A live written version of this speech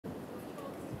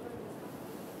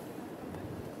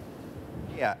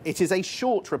Yeah, it is a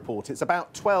short report. It's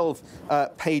about 12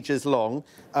 pages long,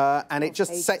 and it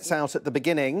just sets out at the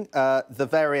beginning the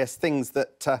various things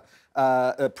that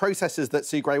processes that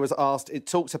Sue Gray was asked. It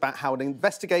talks about how an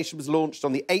investigation was launched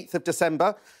on the 8th of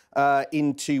December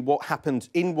into what happened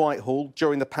in Whitehall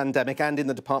during the pandemic and in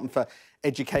the Department for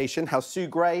Education, how Sue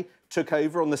Gray took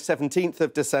over on the 17th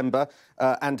of December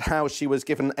and how she was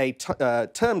given a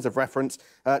terms of reference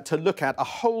to look at a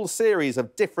whole series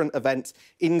of different events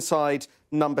inside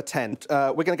Number 10.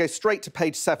 We're going to go straight to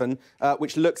page 7,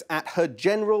 which looks at her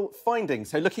general findings.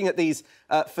 So looking at these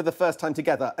for the first time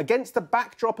together, against the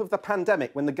backdrop of the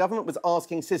pandemic, when the government was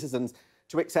asking citizens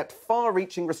to accept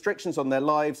far-reaching restrictions on their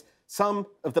lives, some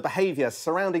of the behaviour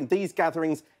surrounding these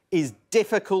gatherings is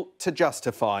difficult to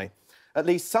justify. At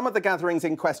least some of the gatherings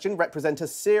in question represent a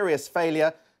serious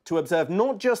failure to observe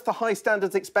not just the high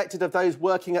standards expected of those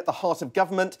working at the heart of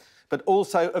government, but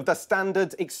also of the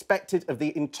standards expected of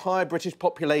the entire British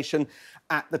population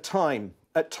at the time.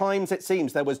 At times, it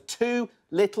seems, there was too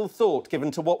little thought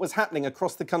given to what was happening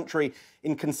across the country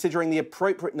in considering the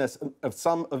appropriateness of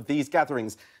some of these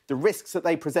gatherings, the risks that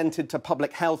they presented to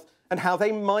public health and how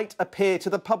they might appear to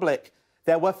the public.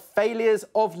 There were failures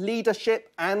of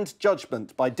leadership and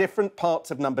judgment by different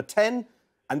parts of Number 10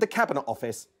 and the Cabinet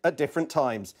Office at different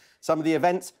times. Some of the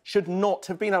events should not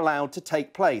have been allowed to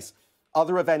take place.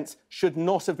 Other events should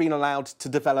not have been allowed to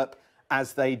develop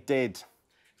as they did.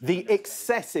 The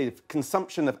excessive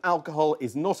consumption of alcohol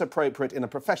is not appropriate in a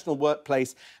professional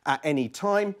workplace at any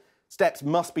time. Steps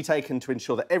must be taken to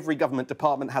ensure that every government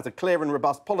department has a clear and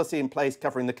robust policy in place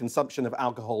covering the consumption of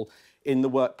alcohol in the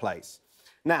workplace.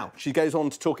 Now, she goes on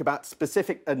to talk about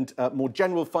specific and more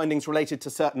general findings related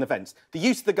to certain events. The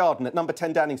use of the garden at Number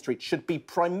 10 Downing Street should be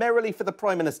primarily for the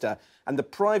Prime Minister and the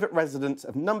private residents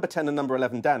of Number 10 and Number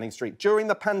 11 Downing Street. During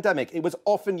the pandemic, it was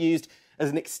often used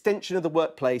as an extension of the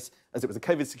workplace, as it was a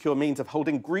COVID-secure means of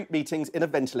holding group meetings in a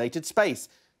ventilated space.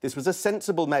 This was a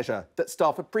sensible measure that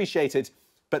staff appreciated,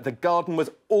 but the garden was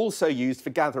also used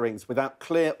for gatherings without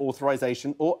clear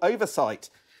authorisation or oversight.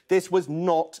 This was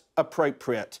not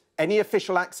appropriate. Any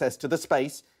official access to the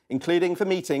space, including for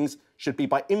meetings, should be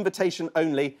by invitation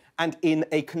only and in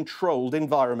a controlled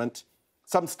environment.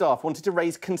 Some staff wanted to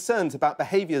raise concerns about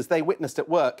behaviours they witnessed at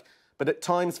work, but at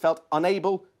times felt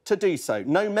unable to do so.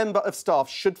 No member of staff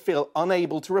should feel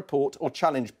unable to report or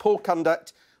challenge poor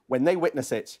conduct when they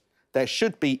witness it. There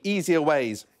should be easier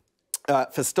ways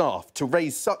for staff to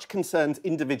raise such concerns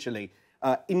individually,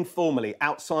 informally,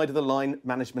 outside of the line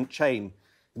management chain.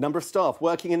 The number of staff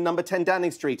working in Number 10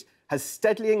 Downing Street has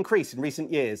steadily increased in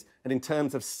recent years, and in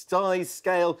terms of size,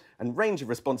 scale and range of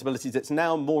responsibilities, it's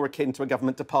now more akin to a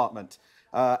government department.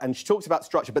 And she talks about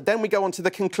structure, but then we go on to the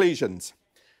conclusions.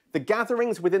 The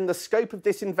gatherings within the scope of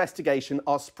this investigation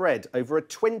are spread over a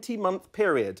 20-month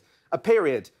period, a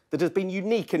period that has been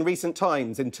unique in recent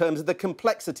times in terms of the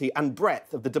complexity and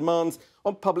breadth of the demands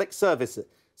on public servants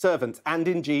and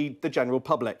indeed the general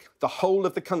public. The whole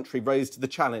of the country rose to the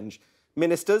challenge.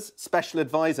 Ministers, special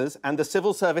advisers and the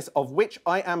civil service, of which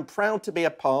I am proud to be a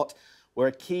part, were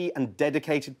a key and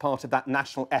dedicated part of that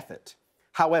national effort.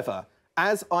 However,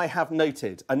 as I have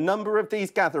noted, a number of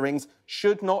these gatherings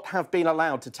should not have been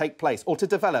allowed to take place or to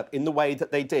develop in the way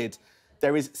that they did.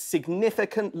 There is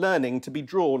significant learning to be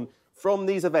drawn from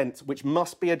these events which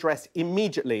must be addressed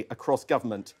immediately across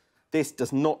government. This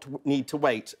does not need to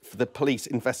wait for the police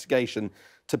investigation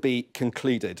to be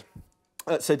concluded.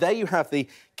 So there you have the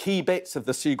key bits of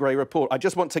the Sue Gray report. I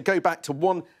just want to go back to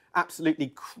one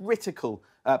absolutely critical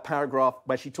paragraph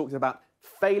where she talks about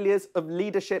failures of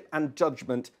leadership and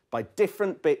judgment by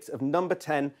different bits of Number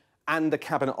 10 and the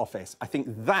Cabinet Office. I think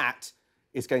that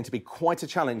is going to be quite a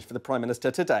challenge for the Prime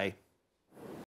Minister today.